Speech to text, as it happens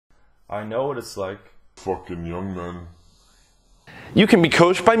I know what it's like. Fucking young men. You can be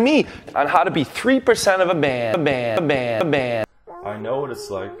coached by me on how to be 3% of a band. I know what it's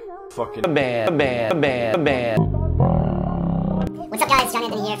like. Fucking band. What's up, guys? John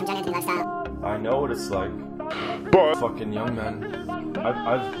Anthony here from John Anthony Lifestyle. I know what it's like. But fucking young men.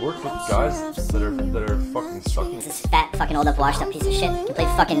 I've worked with guys that are fucking sucking. This fat, fucking old up, washed up piece of shit. You play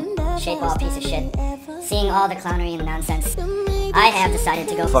fucking shape ball piece of shit. Seeing all the clownery and the nonsense, I have decided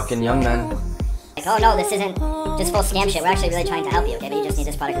to go fucking young men. Like, oh no, this isn't just full scam shit. We're actually really trying to help you, okay? But you just need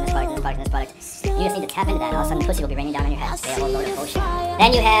this product and this product and this product and this product. You just need to tap into that, and all of a sudden pussy will be raining down on your head. Say a whole load of bullshit.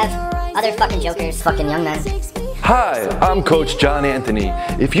 Then you have other fucking jokers, fucking young men. Hi, I'm Coach John Anthony.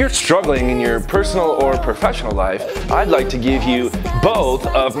 If you're struggling in your personal or professional life, I'd like to give you both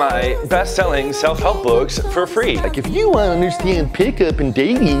of my best-selling self-help books for free. Like, if you want to understand pickup and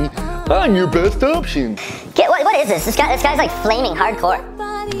dating, I'm your best option. What is this? This guy's like flaming hardcore.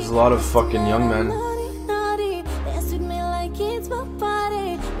 There's a lot of fucking young men.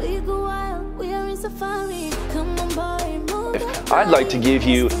 I'd like to give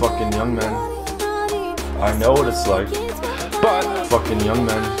you fucking young men. I know what it's like. But fucking young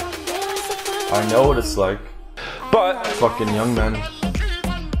men. I know what it's like. But fucking young men.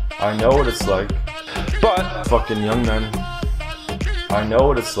 I know what it's like. But fucking young men. I know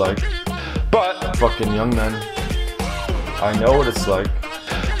what it's like. But fucking young men. I know what it's like.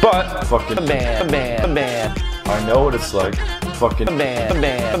 But fucking band. I know what it's like. Fucking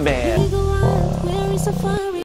band.